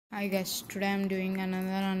Hi guys, today I'm doing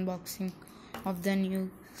another unboxing of the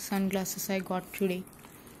new sunglasses I got today.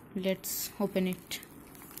 Let's open it.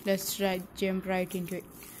 Let's jump right into it.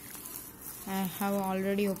 I have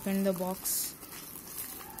already opened the box,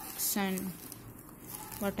 and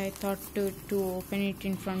but I thought to open it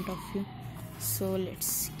in front of you. So let's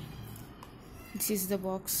see. This is the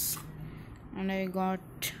box, and I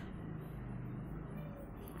got.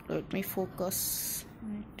 Let me focus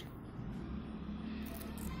on it.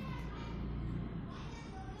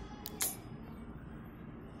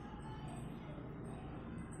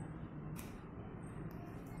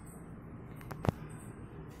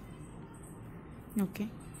 Okay,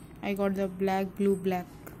 I got the black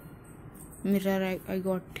mirror. I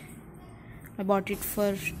bought it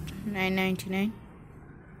for $9.99.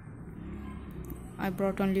 I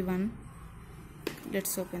brought only one.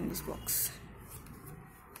 Let's open this box.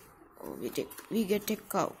 Oh, we get a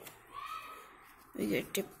cow. We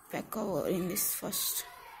get a cover in this first.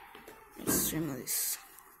 Let's remove this.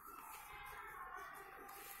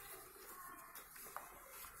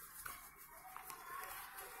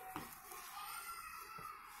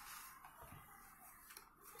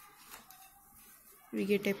 We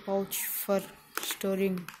get a pouch for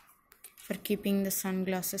keeping the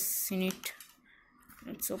sunglasses in it.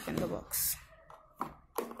 Let's open the box.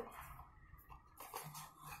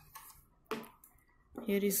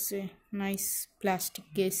 Here is a nice plastic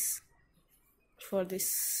case for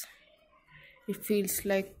this. It feels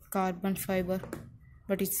like carbon fiber,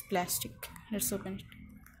 but it's plastic. Let's open it.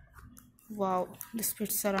 Wow, the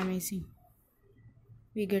spits are amazing.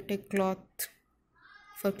 We get a cloth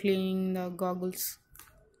for cleaning the goggles.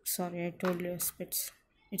 Sorry, I told you spits.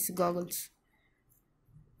 It's goggles.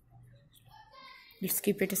 Let's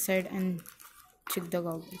keep it aside and check the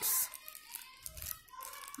goggles.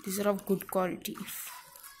 These are of good quality.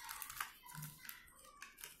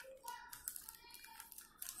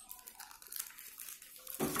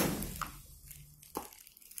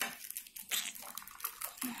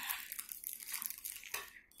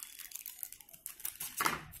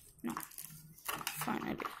 No,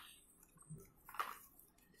 finally.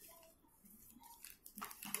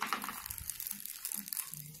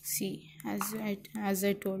 See, as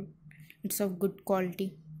I told, it's of good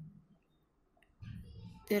quality.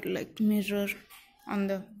 They're like mirror on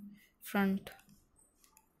the front.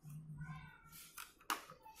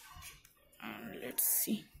 And let's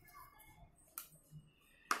see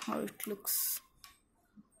how it looks.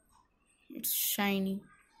 It's shiny,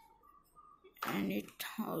 and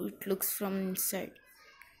how it looks from inside.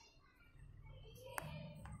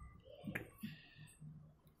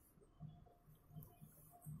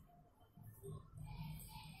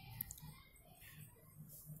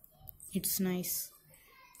 It's nice,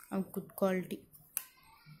 of good quality.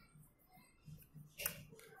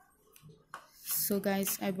 So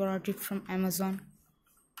guys, I bought it from Amazon.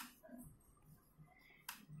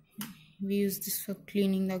 We use this for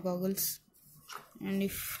cleaning the goggles, and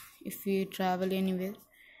if we travel anywhere,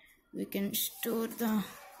 we can store the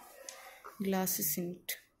glasses in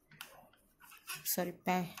it.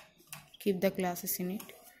 Keep the glasses in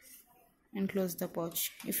it and close the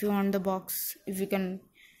pouch. If you want the box, if you can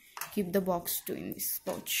keep the box too in this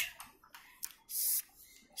pouch.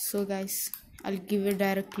 So guys, I'll give a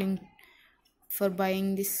direct link for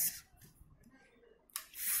buying this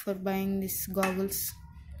goggles.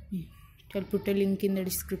 I'll put a link in the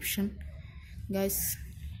description. Guys,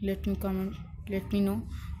 let me know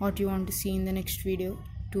what you want to see in the next video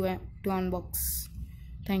to unbox.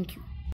 Thank you.